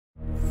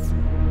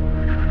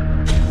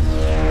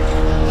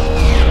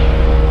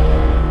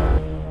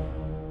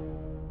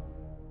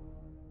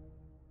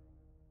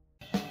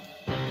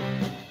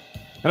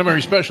And a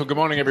very special good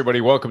morning, everybody.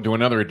 Welcome to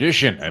another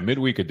edition, a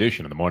midweek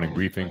edition of the morning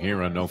briefing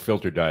here on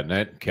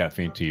NoFilter.net,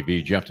 Caffeine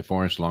TV. Jeff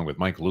DeForest, along with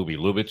Mike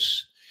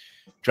Lubitz,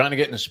 trying to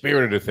get in the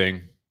spirit of the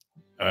thing.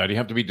 Do you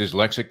have to be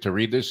dyslexic to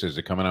read this? Is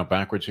it coming out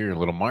backwards here? A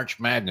little March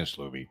Madness,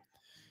 Lubie.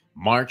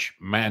 March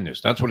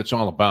Madness. That's what it's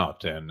all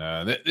about. And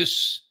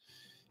this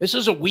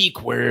is a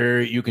week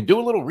where you can do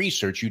a little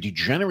research. You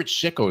degenerate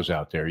sickos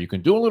out there, you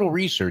can do a little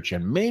research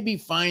and maybe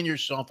find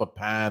yourself a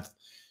path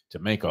to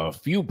make a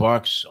few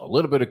bucks, a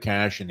little bit of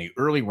cash in the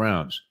early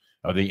rounds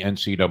of the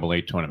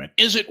NCAA tournament.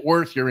 Is it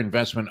worth your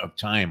investment of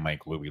time,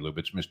 Mike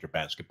Lubitz, Mr.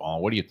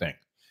 Basketball? What do you think?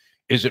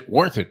 Is it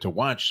worth it to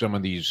watch some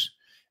of these,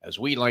 as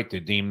we like to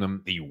deem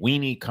them, the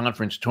Weenie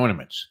Conference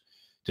Tourneys,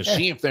 to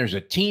see if there's a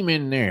team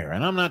in there?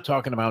 And I'm not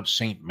talking about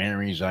St.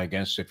 Mary's, I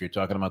guess, if you're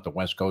talking about the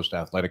West Coast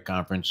Athletic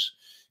Conference.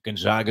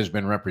 Gonzaga's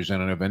been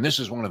representative, and this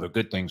is one of the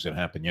good things that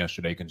happened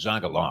yesterday.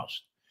 Gonzaga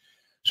lost.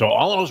 So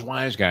all those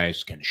wise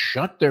guys can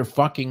shut their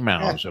fucking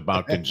mouths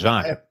about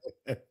Gonzaga.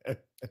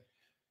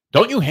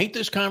 Don't you hate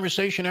this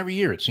conversation every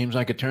year? It seems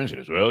like it turns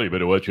into, well, you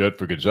better watch out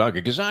for Gonzaga.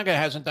 Gonzaga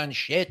hasn't done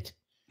shit.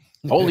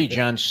 Holy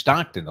John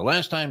Stockton. The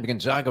last time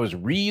Gonzaga was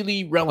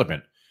really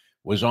relevant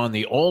was on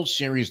the old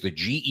series, the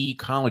GE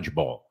College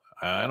Bowl.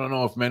 I don't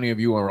know if many of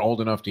you are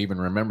old enough to even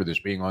remember this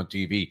being on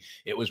TV.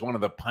 It was one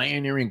of the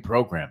pioneering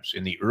programs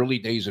in the early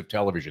days of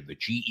television, the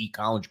GE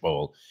College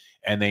Bowl.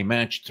 And they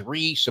matched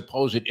three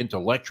supposed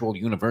intellectual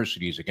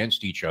universities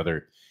against each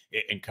other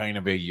in kind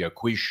of a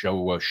quiz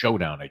show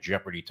showdown, a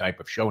Jeopardy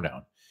type of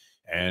showdown.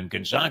 And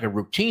Gonzaga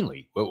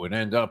routinely would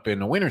end up in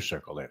the winner's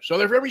circle there. So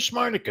they're very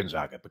smart at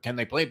Gonzaga, but can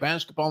they play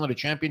basketball at a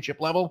championship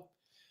level?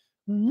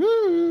 I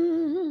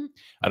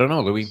don't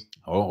know, Louis.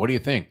 Oh, what do you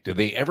think? Did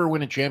they ever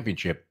win a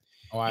championship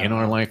in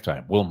our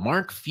lifetime? Will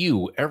Mark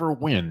Few ever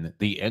win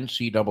the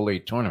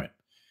NCAA tournament?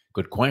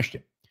 Good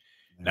question.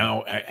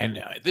 Now,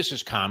 and this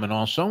is common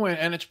also,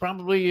 and it's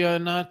probably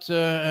not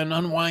an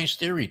unwise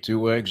theory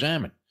to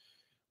examine,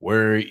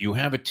 where you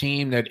have a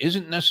team that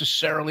isn't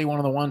necessarily one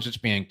of the ones that's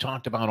being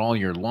talked about all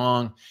year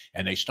long,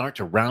 and they start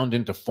to round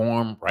into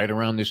form right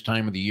around this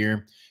time of the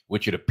year,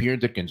 which it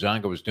appeared that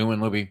Gonzaga was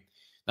doing, Libby.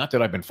 Not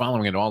that I've been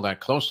following it all that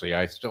closely.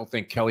 I still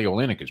think Kelly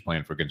Olynyk is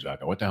playing for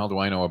Gonzaga. What the hell do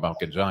I know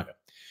about Gonzaga?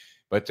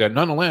 But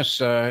nonetheless,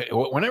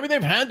 whenever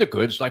they've had the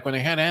goods, like when they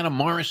had Adam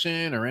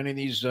Morrison or any of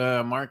these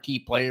marquee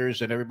players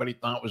that everybody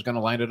thought was going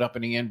to light it up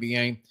in the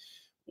NBA,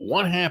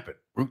 what happened?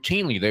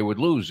 Routinely, they would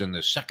lose in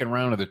the second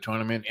round of the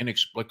tournament,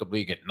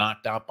 inexplicably get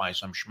knocked out by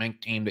some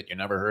schmink team that you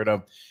never heard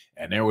of,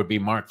 and there would be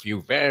Mark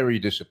Few very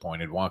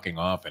disappointed walking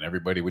off, and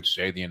everybody would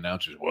say, the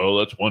announcers, well,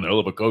 that's one hell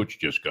of a coach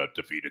just got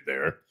defeated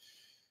there.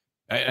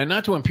 And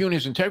not to impugn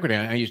his integrity,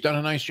 he's done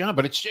a nice job,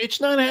 but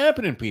it's not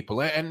happening,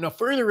 people. And the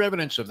further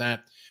evidence of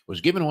that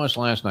was given to us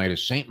last night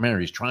as St.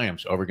 Mary's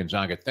triumphs over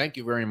Gonzaga. Thank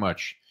you very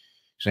much,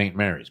 St.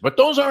 Mary's. But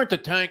those aren't the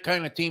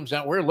kind of teams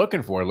that we're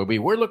looking for, Louie.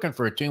 We're looking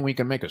for a team we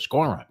can make a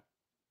score on.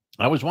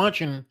 I was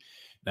watching.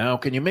 Now,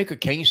 can you make a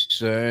case?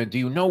 Do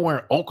you know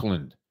where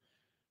Oakland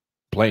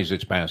plays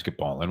its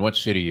basketball and what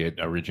city it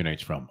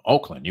originates from?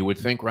 Oakland. You would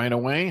think right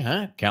away,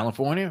 huh?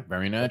 California,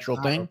 very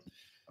natural thing.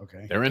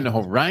 Okay. They're in the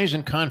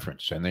Horizon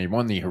Conference, and they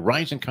won the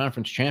Horizon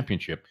Conference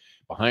Championship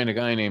behind a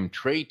guy named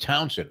Trey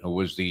Townsend, who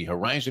was the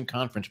Horizon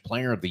Conference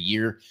Player of the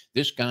Year.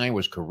 This guy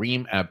was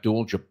Kareem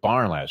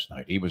Abdul-Jabbar last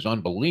night. He was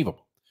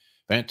unbelievable.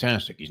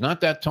 Fantastic. He's not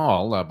that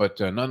tall, but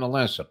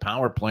nonetheless, a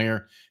power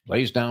player,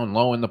 plays down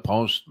low in the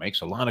post,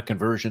 makes a lot of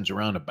conversions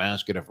around the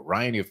basket, a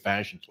variety of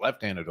fashions,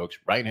 left-handed hooks,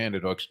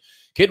 right-handed hooks.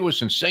 Kid was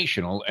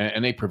sensational,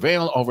 and they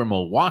prevail over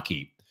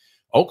Milwaukee.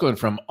 Oakland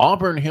from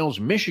Auburn Hills,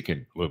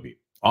 Michigan, Lubie.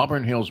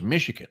 Auburn Hills,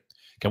 Michigan.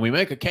 Can we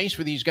make a case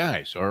for these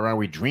guys, or are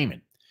we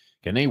dreaming?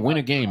 Can they win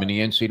a game in the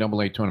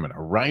NCAA tournament?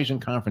 Horizon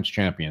Conference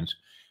champions.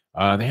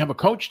 They have a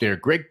coach there,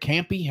 Greg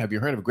Kampe. Have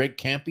you heard of Greg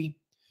Kampe?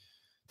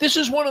 This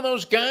is one of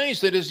those guys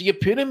that is the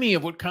epitome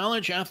of what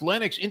college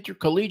athletics,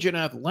 intercollegiate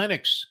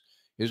athletics,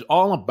 is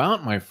all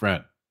about, my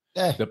friend.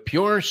 The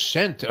pure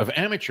scent of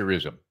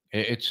amateurism.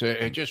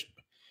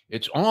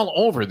 It's all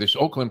over this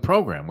Oakland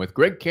program. With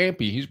Greg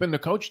Kampe, he's been the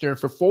coach there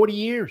for 40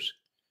 years.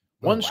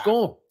 One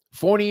school.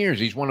 40 years.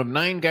 He's one of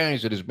 9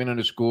 guys that has been in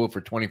the school for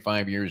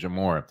 25 years or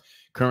more,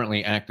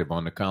 currently active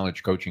on the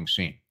college coaching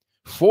scene.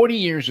 40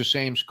 years, the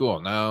same school.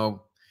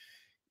 Now,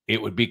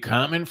 it would be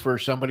common for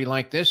somebody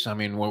like this. I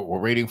mean, we're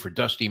waiting for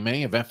Dusty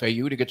May of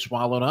FAU to get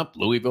swallowed up.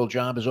 Louisville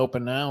job is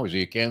open now. Is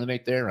he a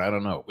candidate there? I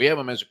don't know. We have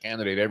him as a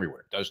candidate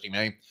everywhere. Dusty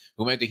May,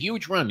 who made the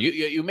huge run.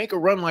 You make a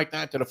run like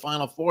that to the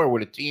Final Four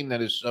with a team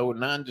that is so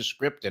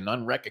nondescript and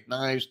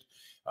unrecognized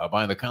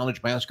by the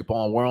college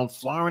basketball world.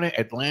 Florida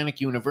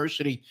Atlantic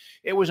University.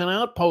 It was an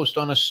outpost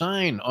on a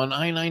sign on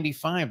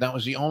I-95. That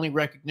was the only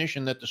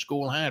recognition that the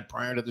school had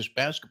prior to this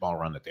basketball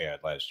run that they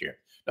had last year.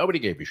 Nobody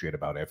gave a shit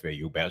about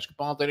FAU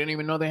basketball. They didn't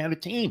even know they had a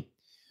team.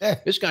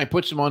 This guy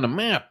puts them on the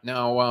map.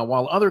 Now,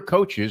 while other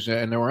coaches,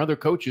 and there were other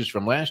coaches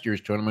from last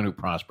year's tournament who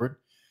prospered,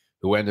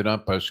 who ended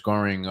up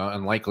scoring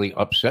unlikely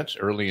upsets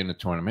early in the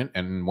tournament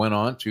and went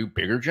on to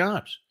bigger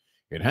jobs.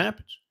 It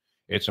happens.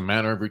 It's a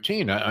matter of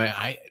routine.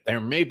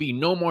 There may be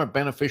no more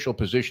beneficial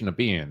position to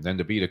be in than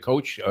to be the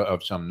coach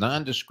of some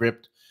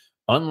nondescript,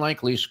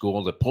 unlikely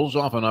school that pulls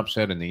off an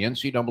upset in the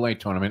NCAA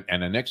tournament,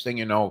 and the next thing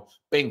you know,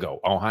 bingo,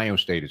 Ohio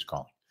State is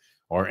calling,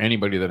 or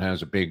anybody that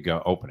has a big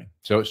opening.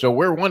 So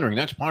we're wondering,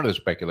 that's part of the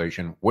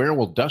speculation, where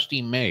will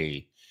Dusty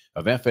May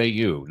of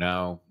FAU,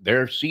 now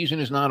their season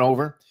is not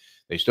over.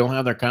 They still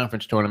have their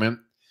conference tournament.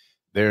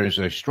 There's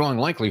a strong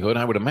likelihood,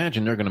 I would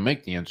imagine, they're going to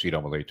make the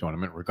NCAA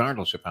tournament,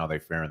 regardless of how they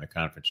fare in the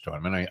conference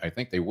tournament. I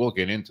think they will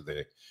get into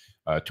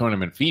the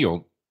tournament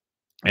field.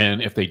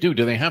 And if they do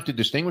they have to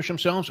distinguish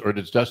themselves, or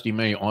does Dusty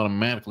May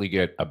automatically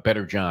get a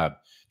better job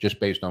just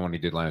based on what he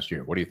did last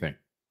year? What do you think?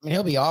 I mean,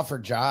 he'll be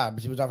offered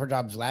jobs. He was offered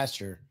jobs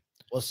last year.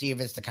 We'll see if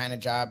it's the kind of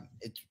job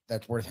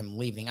that's worth him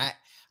leaving.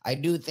 I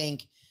do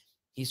think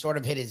he sort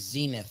of hit his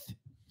zenith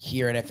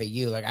here at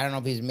FAU. Like, I don't know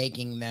if he's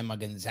making them a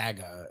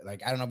Gonzaga.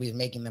 Like, I don't know if he's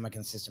making them a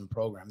consistent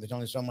program. There's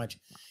only so much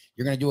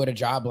you're going to do at a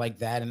job like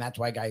that, and that's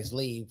why guys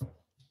leave.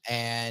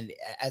 And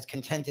as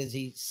content as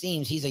he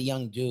seems, he's a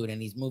young dude,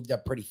 and he's moved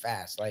up pretty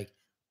fast. Like,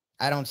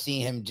 I don't see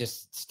him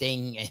just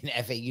staying in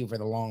FAU for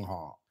the long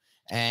haul.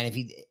 And if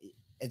he,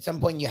 at some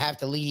point, you have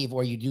to leave,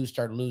 or you do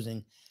start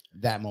losing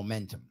that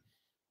momentum.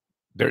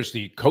 There's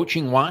the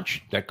coaching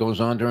watch that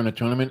goes on during the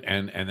tournament,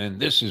 and then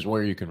this is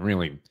where you can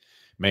really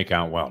make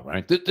out well,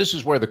 right? This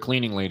is where the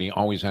cleaning lady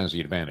always has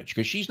the advantage,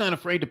 because she's not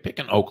afraid to pick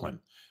an Oakland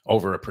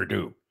over a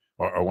Purdue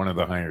or one of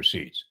the higher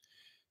seeds.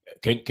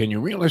 Can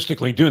you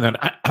realistically do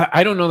that?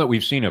 I don't know that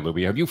we've seen it,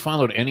 Lubie. Have you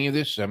followed any of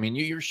this? I mean,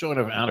 you're sort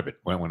of out of it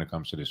when it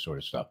comes to this sort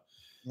of stuff.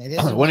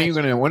 When are you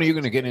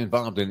going to get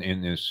involved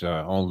in this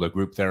whole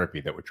group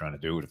therapy that we're trying to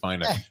do to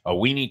find a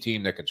weenie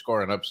team that can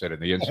score an upset in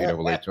the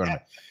NCAA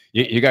tournament?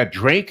 You got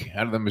Drake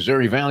out of the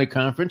Missouri Valley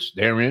Conference.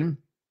 They're in.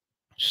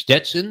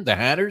 Stetson, the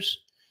Hatters.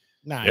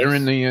 Nice. They're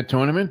in the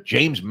tournament.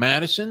 James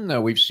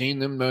Madison, we've seen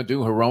them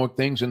do heroic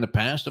things in the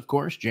past, of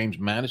course. James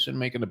Madison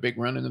making a big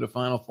run into the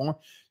Final Four.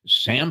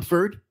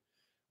 Samford,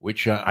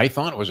 which I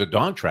thought was a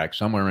dog track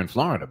somewhere in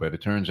Florida, but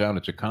it turns out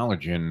it's a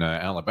college in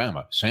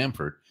Alabama.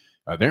 Samford,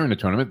 they're in the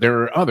tournament.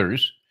 There are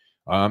others.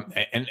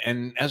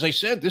 And as I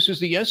said, this is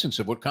the essence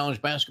of what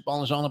college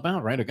basketball is all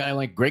about, right? A guy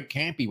like Greg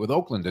Campy with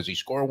Oakland, does he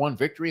score one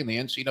victory in the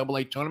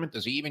NCAA tournament?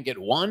 Does he even get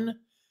one?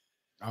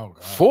 Oh,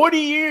 God. 40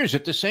 years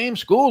at the same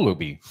school,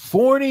 Lubie.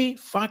 40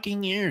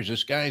 fucking years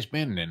this guy's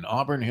been in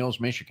Auburn Hills,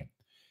 Michigan,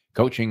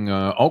 coaching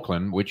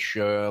Oakland, which,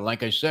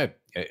 like I said,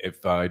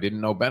 if I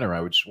didn't know better,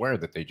 I would swear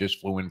that they just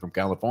flew in from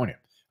California.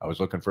 I was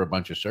looking for a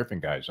bunch of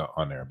surfing guys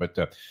on there.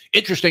 But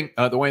interesting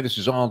the way this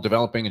is all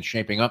developing and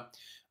shaping up.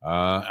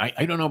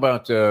 I don't know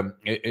about,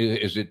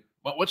 is it,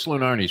 what's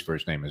Lunardi's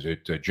first name? Is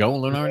it Joe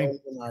Lunardi?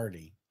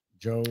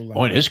 Joe Lunardi.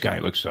 Oh, this guy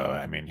looks,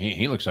 I mean,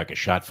 he looks like a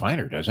shot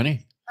fighter, doesn't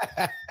he?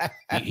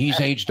 He's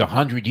aged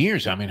 100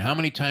 years. I mean, how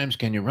many times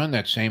can you run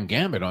that same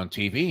gambit on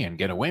TV and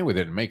get away with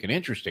it and make it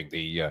interesting?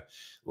 The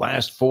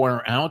last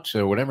four out,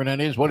 or whatever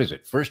that is. What is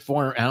it? First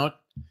four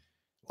out,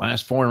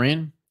 last four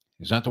in?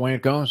 Is that the way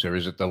it goes? Or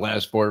is it the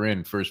last four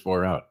in, first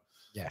four out?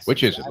 Yes.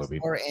 Which is it, Lubie?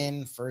 Four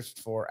in, first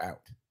four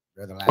out.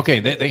 Okay,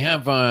 they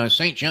have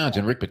St. John's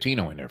and Rick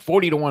Pitino in there.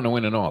 40-1 to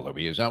win it all,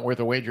 Lubie. Is that worth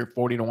a wager?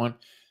 40-1?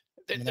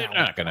 They're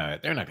not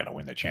gonna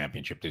win the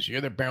championship this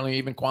year. They're barely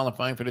even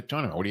qualifying for the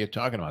tournament. What are you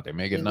talking about? They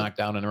may get knocked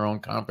out in their own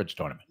conference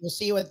tournament. We'll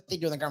see what they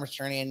do in the conference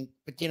tournament.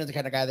 And Pitino's the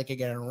kind of guy that could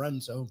get on a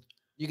run, so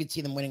you could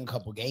see them winning a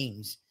couple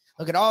games.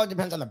 Look, it all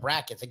depends on the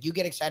brackets. Like, you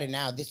get excited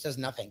now, this does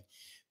nothing.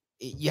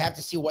 You have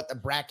to see what the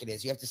bracket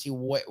is. You have to see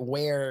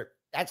where.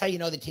 That's how you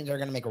know the teams are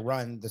going to make a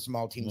run. The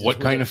small teams. What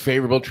kind of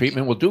favorable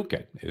treatment will Duke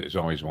get? Is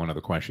always one of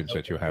the questions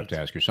that you have to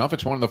ask yourself.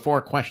 It's one of the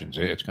four questions.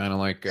 It's kind of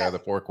like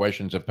the four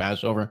questions of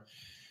Passover.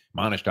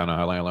 Manishtana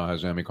halelo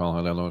hazemi kol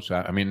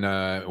halelo. I mean,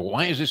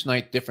 why is this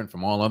night different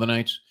from all other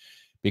nights?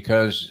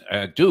 Because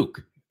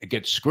Duke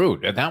gets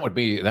screwed. That would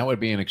be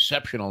an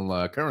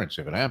exceptional occurrence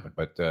if it happened,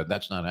 but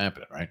that's not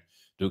happening, right?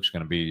 Duke's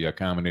going to be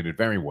accommodated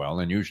very well,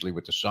 and usually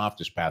with the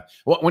softest path.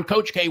 Well, when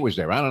Coach K was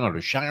there, I don't know,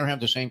 does Shire have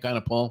the same kind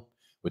of pull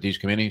with these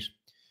committees?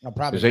 No,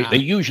 probably they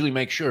usually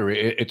make sure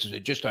it's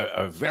just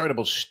a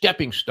veritable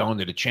stepping stone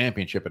to the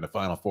championship in the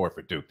Final Four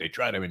for Duke. They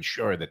try to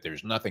ensure that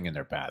there's nothing in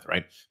their path,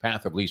 right?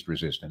 Path of least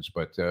resistance,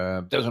 but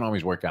doesn't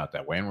always work out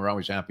that way, and we're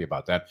always happy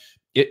about that.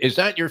 Is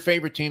that your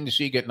favorite team to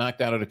see get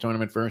knocked out of the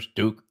tournament first,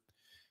 Duke?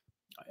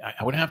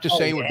 I would have to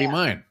say it would be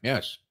mine,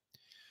 yes.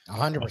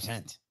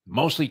 100%.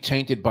 Mostly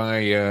tainted by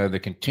the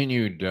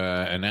continued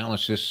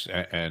analysis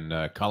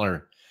and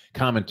color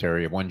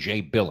commentary of one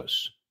Jay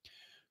Billis,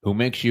 who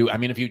makes you, I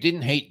mean, if you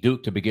didn't hate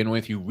Duke to begin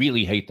with, you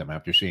really hate them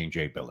after seeing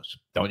Jay Billis,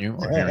 don't you?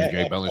 Or hearing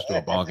Jay Billis do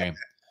a ball game.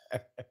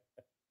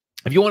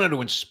 If you wanted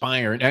to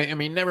inspire, I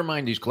mean, never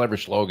mind these clever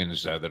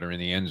slogans that are in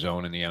the end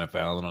zone in the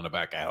NFL and on the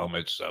back of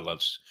helmets,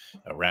 let's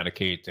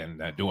eradicate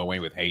and do away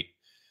with hate.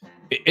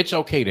 It's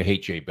okay to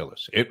hate Jay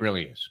Billis. It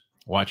really is,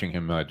 watching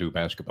him do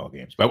basketball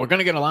games. But we're going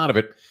to get a lot of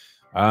it.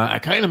 I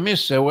kind of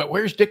miss,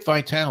 where's Dick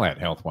Vitale at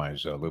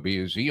health-wise, Lubie?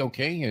 Is he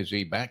okay? Is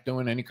he back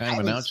doing any kind of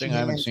announcing? I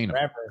haven't seen him.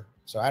 Forever.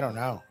 So I don't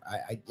know.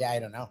 I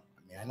don't know.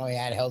 I mean, I know he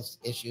had health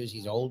issues.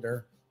 He's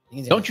older.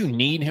 Don't you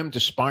need him to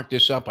spark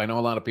this up? I know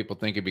a lot of people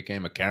think he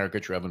became a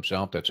caricature of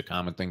himself. That's a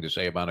common thing to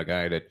say about a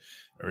guy that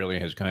really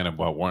has kind of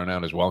worn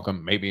out his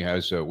welcome. Maybe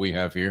as we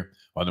have here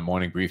on the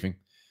morning briefing.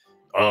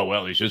 Oh,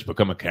 well, he's just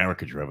become a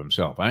caricature of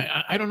himself.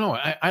 I don't know.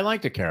 I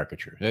like the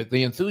caricature.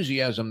 The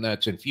enthusiasm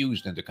that's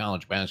infused into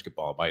college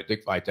basketball by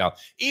Dick Vitale,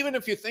 even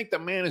if you think the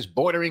man is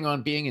bordering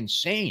on being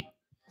insane,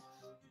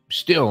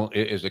 still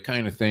is the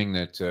kind of thing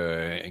that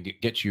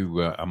gets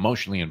you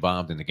emotionally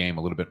involved in the game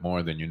a little bit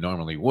more than you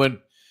normally would.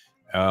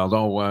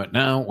 Although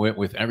now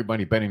with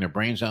everybody betting their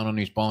brains out on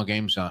these ball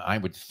games, I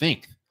would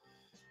think,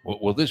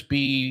 will this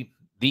be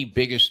the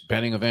biggest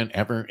betting event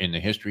ever in the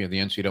history of the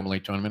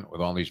NCAA tournament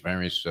with all these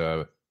various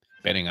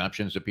betting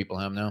options that people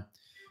have now?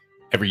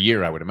 Every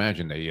year, I would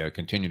imagine they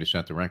continue to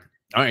set the record.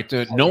 All right.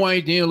 No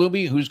idea,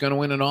 Lubie, who's going to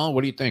win it all?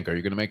 What do you think? Are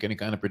you going to make any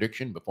kind of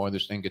prediction before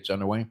this thing gets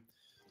underway?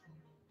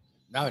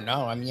 No.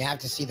 I mean, you have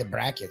to see the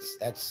brackets.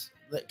 That's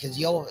because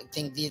you'll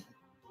think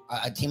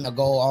a team will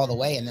go all the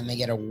way and then they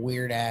get a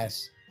weird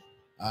ass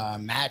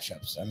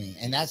matchups. I mean,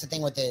 and that's the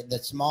thing with the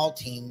small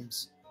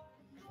teams,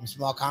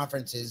 small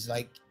conferences,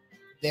 like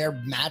their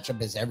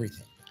matchup is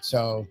everything.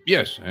 So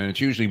yes, and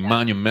it's usually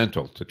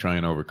monumental to try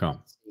and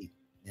overcome.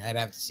 I'd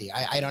have to see.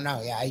 I don't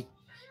know. Yeah,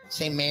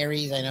 St.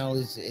 Mary's, I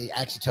know,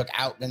 actually took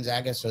out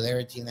Gonzaga, so they're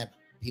a team that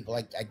people,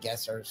 I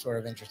guess, are sort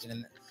of interested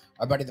in.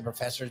 Our buddy, the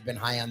professor, has been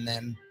high on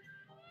them.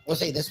 We'll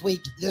say this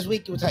week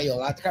will tell you a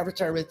lot. The conference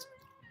tournaments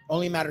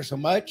only matter so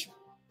much,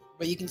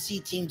 but you can see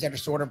teams that are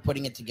sort of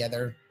putting it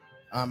together.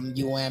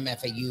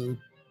 FAU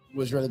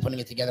was really putting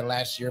it together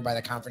last year by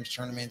the conference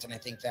tournaments, and I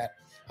think that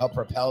helped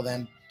propel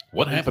them.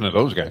 What happened to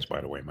those guys,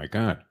 by the way? My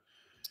God.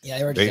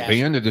 Yeah,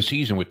 they ended the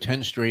season with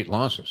 10 straight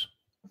losses.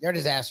 They're a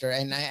disaster.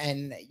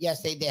 And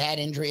yes, they had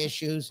injury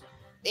issues.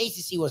 The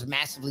ACC was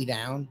massively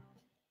down.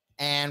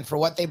 And for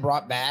what they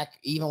brought back,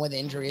 even with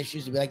injury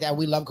issues, to be like that,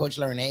 we love Coach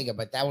Larinaga,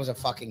 but that was a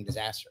fucking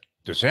disaster.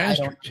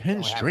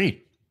 10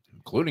 straight,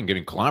 including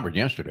getting clobbered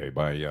yesterday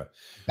by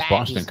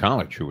Boston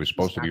College, who was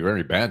supposed to be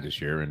very bad this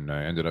year and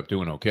ended up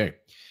doing okay.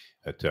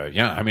 But,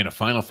 I mean, a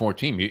Final Four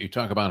team, you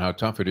talk about how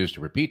tough it is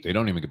to repeat. They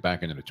don't even get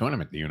back into the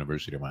tournament at the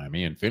University of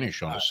Miami and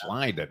finish on a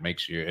slide that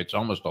makes you, it's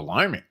almost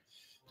alarming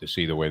to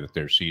see the way that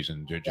their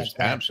season, they're just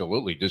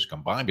absolutely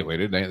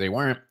discombobulated. They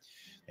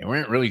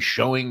weren't really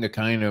showing the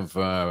kind of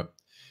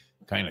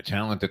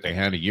talent that they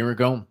had a year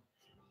ago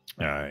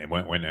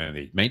when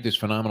they made this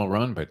phenomenal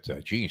run. But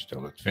geez,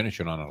 to finish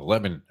it on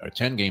an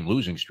 10-game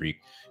losing streak,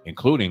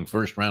 including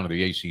first round of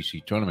the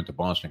ACC tournament to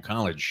Boston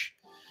College.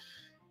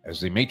 As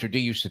the maitre d'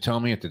 used to tell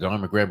me at the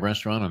Don McGreb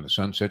restaurant on the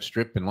Sunset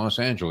Strip in Los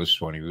Angeles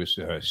when he was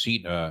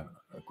seat a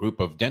group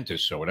of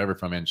dentists or whatever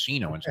from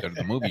Encino instead of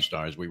the movie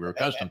stars we were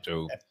accustomed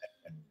to.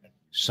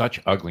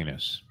 Such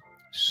ugliness.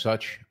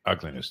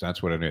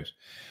 That's what it is.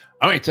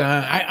 All right.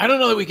 I don't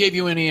know that we gave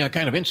you any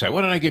kind of insight.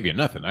 What did I give you?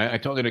 Nothing. I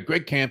told you that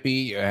Greg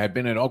Campy had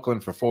been in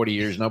Oakland for 40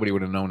 years. Nobody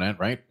would have known that,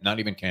 right? Not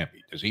even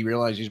Campy. Does he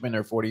realize he's been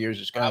there 40 years,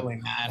 this guy?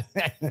 Probably not.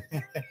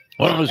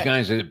 One of those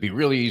guys that would be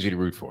really easy to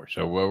root for.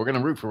 So we're going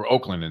to root for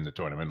Oakland in the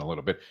tournament a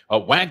little bit.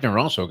 Wagner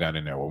also got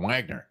in there. Well,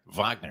 Wagner.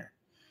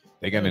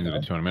 They got into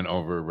the tournament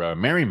over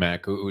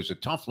Merrimack, who was a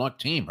tough luck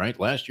team, right?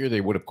 Last year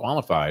they would have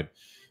qualified,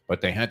 but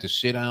they had to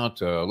sit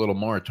out a little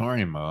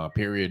moratorium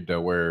period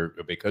where,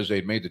 because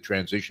they'd made the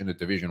transition to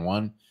Division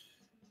I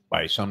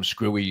by some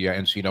screwy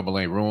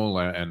NCAA rule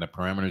and the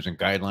parameters and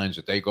guidelines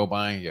that they go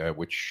by,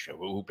 which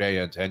who pay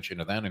attention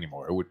to that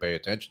anymore? Who would pay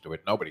attention to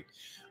it? Nobody.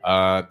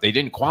 They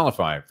didn't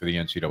qualify for the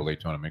NCAA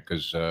tournament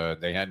because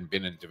they hadn't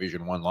been in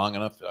Division I long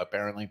enough,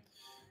 apparently.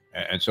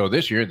 And so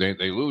this year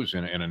they lose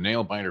in a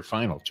nail-biter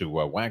final to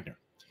Wagner.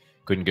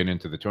 Couldn't get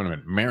into the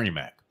tournament.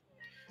 Merrimack,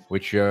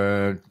 which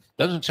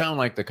doesn't sound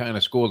like the kind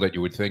of school that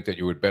you would think that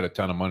you would bet a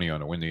ton of money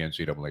on to win the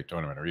NCAA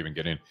tournament or even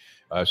get in.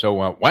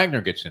 So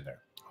Wagner gets in there.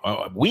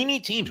 We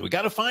need teams. We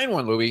got to find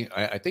one, Louis.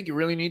 I think you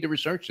really need to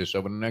research this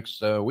over the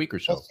next week or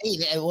so.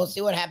 We'll see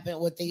what happens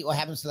what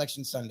happens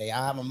Selection Sunday.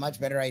 I'll have a much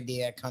better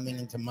idea coming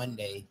into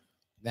Monday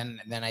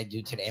than I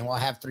do today. And we'll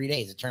have 3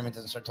 days. The tournament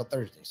doesn't start till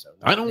Thursday. So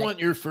I don't want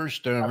your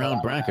first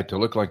round bracket to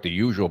look like the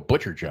usual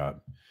butcher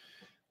job,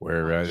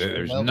 where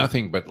there's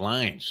nothing but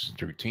lines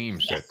through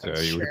teams that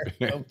you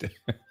would.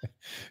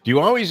 Do you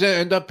always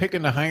end up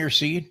picking the higher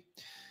seed?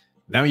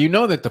 Now, you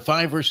know that the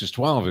 5 versus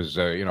 12 is,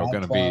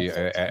 going to be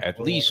at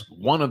least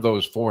one of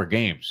those 4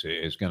 games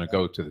is going to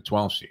go to the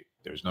 12 seed.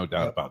 There's no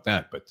doubt about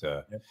that. But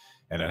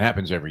and it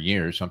happens every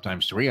year.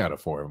 Sometimes 3 out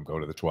of 4 of them go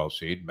to the 12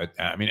 seed. But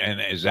I mean,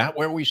 and is that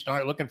where we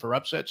start looking for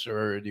upsets,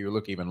 or do you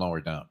look even lower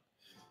down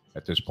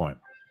at this point?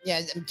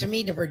 Yeah, to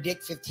me, to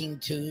predict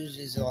 15-2s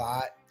is a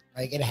lot.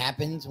 Like, it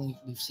happens.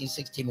 We've seen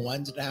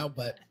 16-1s now,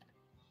 but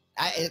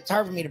it's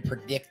hard for me to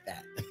predict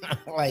that.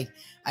 Like,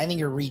 I think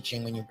you're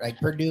reaching when you're like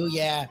Purdue.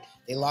 Yeah,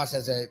 they lost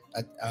as a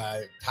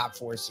top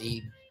 4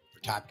 seed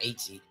or top 8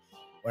 seed,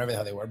 whatever the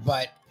hell they were.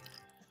 But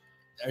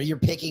you're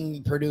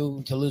picking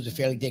Purdue to lose to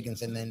Fairleigh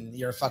Dickinson, then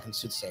you're a fucking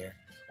soothsayer.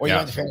 Or you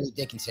went to Fairleigh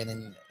Dickinson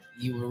and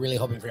you were really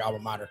hoping for your alma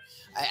mater.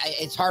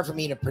 It's hard for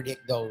me to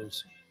predict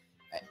those.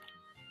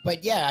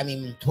 But yeah, I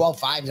mean,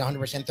 12-5s,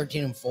 100%,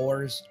 13 and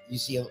 4s.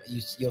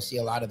 You'll see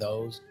a lot of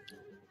those,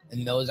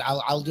 and those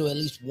I'll do at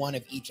least one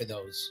of each of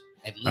those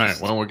at least. All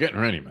right. Well, we're getting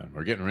ready, man.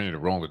 We're getting ready to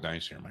roll the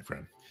dice here, my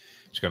friend.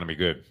 It's going to be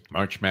good.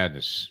 March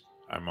Madness.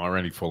 I'm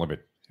already full of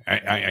it.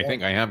 I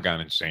think I have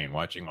gone insane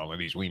watching all of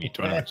these weenie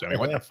tournaments. I mean,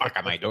 what the fuck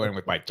am I doing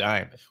with my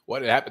time?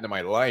 What happened to my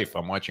life?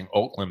 I'm watching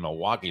Oakland,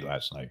 Milwaukee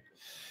last night.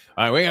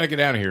 All right, we got to get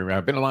out of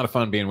here. Been a lot of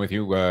fun being with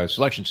you.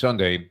 Selection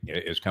Sunday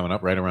is coming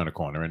up right around the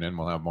corner, and then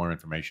we'll have more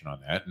information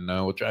on that, and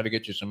we'll try to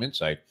get you some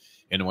insight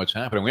into what's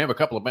happening. We have a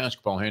couple of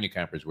basketball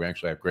handicappers we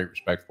actually have great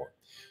respect for,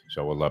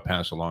 so we'll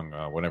pass along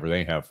whatever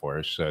they have for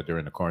us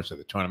during the course of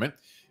the tournament.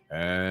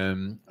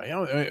 And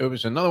it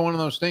was another one of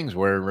those things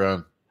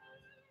where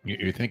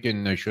you're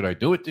thinking, should I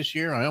do it this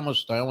year? I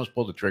almost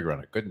pulled the trigger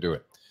on it. Couldn't do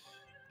it.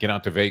 Get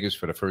out to Vegas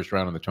for the first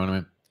round of the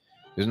tournament.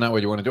 Isn't that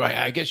what you want to do?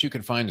 I guess you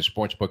can find the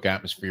sportsbook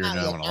atmosphere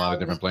now in a lot of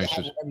different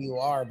places. Wherever you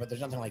are, but there's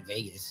nothing like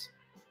Vegas.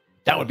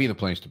 That would be the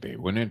place to be,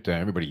 wouldn't it?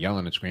 Everybody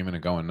yelling and screaming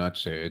and going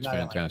nuts. It's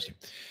fantastic.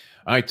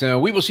 All right,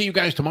 we will see you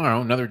guys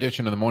tomorrow. Another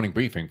edition of the Morning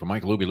Briefing. For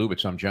Mike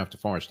Lubie, I'm Jeff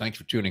DeForest. Thanks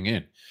for tuning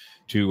in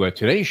to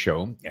today's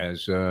show.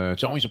 As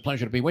it's always a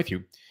pleasure to be with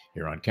you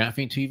here on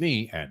Caffeine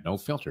TV and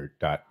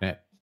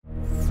NoFilter.net.